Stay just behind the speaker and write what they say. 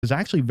is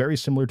actually very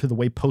similar to the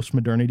way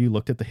postmodernity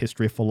looked at the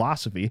history of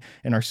philosophy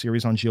in our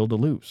series on Gilles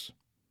Deleuze.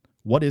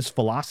 What is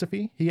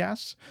philosophy, he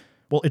asks?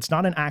 Well, it's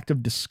not an act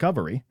of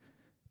discovery,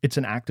 it's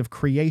an act of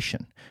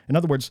creation. In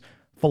other words,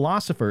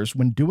 philosophers,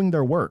 when doing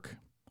their work,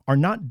 are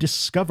not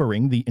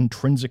discovering the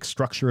intrinsic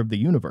structure of the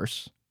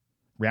universe.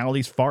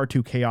 Reality is far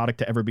too chaotic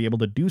to ever be able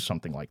to do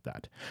something like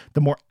that. The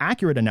more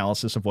accurate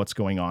analysis of what's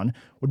going on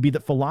would be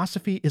that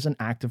philosophy is an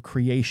act of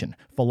creation.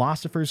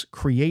 Philosophers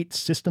create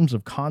systems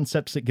of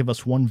concepts that give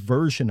us one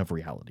version of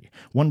reality,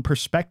 one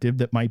perspective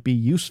that might be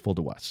useful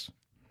to us.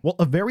 Well,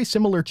 a very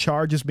similar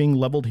charge is being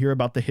leveled here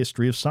about the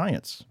history of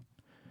science.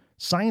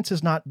 Science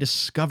is not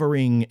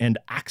discovering and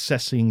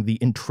accessing the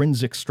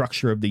intrinsic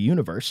structure of the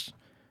universe.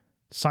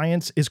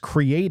 Science is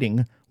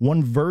creating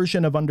one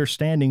version of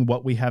understanding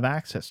what we have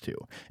access to.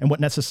 And what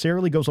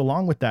necessarily goes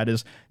along with that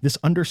is this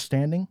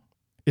understanding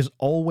is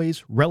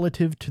always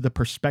relative to the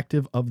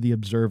perspective of the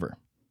observer,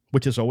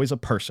 which is always a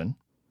person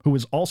who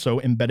is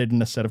also embedded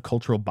in a set of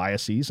cultural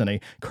biases and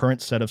a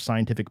current set of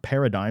scientific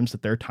paradigms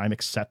that their time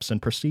accepts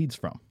and proceeds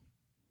from.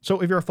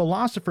 So if you're a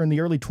philosopher in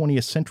the early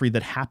 20th century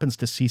that happens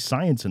to see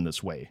science in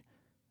this way,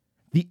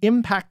 the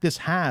impact this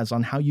has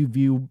on how you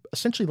view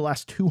essentially the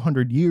last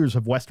 200 years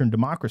of Western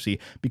democracy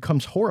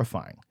becomes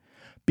horrifying,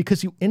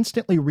 because you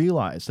instantly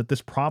realize that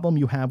this problem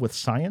you have with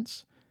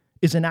science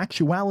is in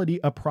actuality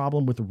a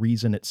problem with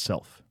reason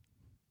itself.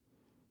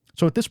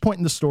 So at this point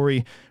in the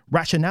story,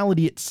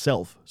 rationality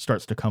itself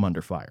starts to come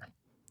under fire.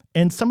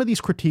 And some of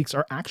these critiques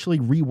are actually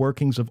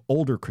reworkings of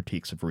older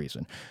critiques of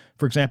reason.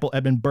 For example,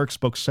 Edmund Burke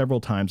spoke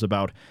several times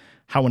about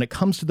how when it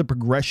comes to the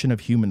progression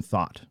of human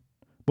thought,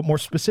 but more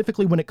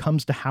specifically when it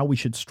comes to how we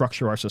should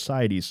structure our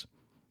societies,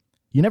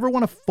 you never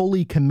want to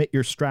fully commit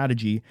your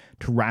strategy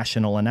to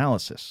rational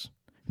analysis.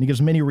 And he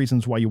gives many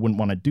reasons why you wouldn't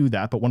want to do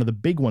that, but one of the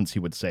big ones he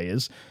would say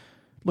is,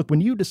 look,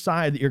 when you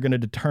decide that you're going to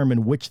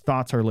determine which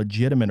thoughts are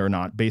legitimate or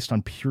not based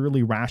on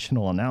purely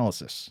rational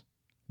analysis,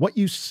 what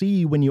you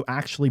see when you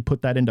actually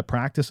put that into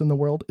practice in the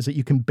world is that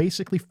you can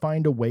basically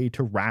find a way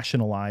to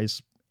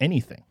rationalize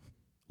anything.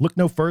 Look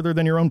no further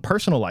than your own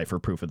personal life for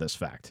proof of this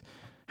fact.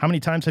 How many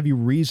times have you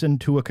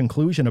reasoned to a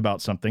conclusion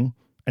about something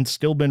and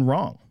still been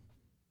wrong?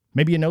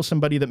 Maybe you know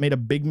somebody that made a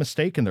big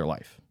mistake in their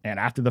life, and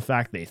after the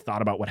fact, they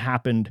thought about what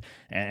happened,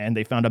 and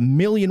they found a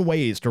million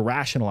ways to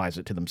rationalize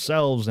it to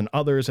themselves and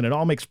others, and it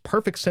all makes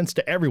perfect sense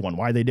to everyone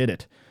why they did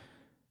it.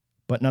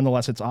 But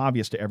nonetheless, it's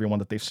obvious to everyone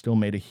that they've still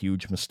made a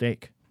huge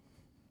mistake.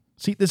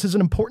 See, this is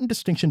an important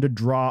distinction to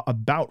draw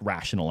about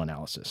rational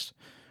analysis.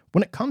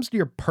 When it comes to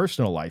your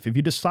personal life, if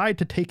you decide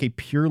to take a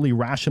purely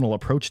rational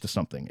approach to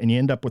something and you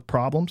end up with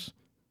problems,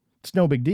 it's no big deal.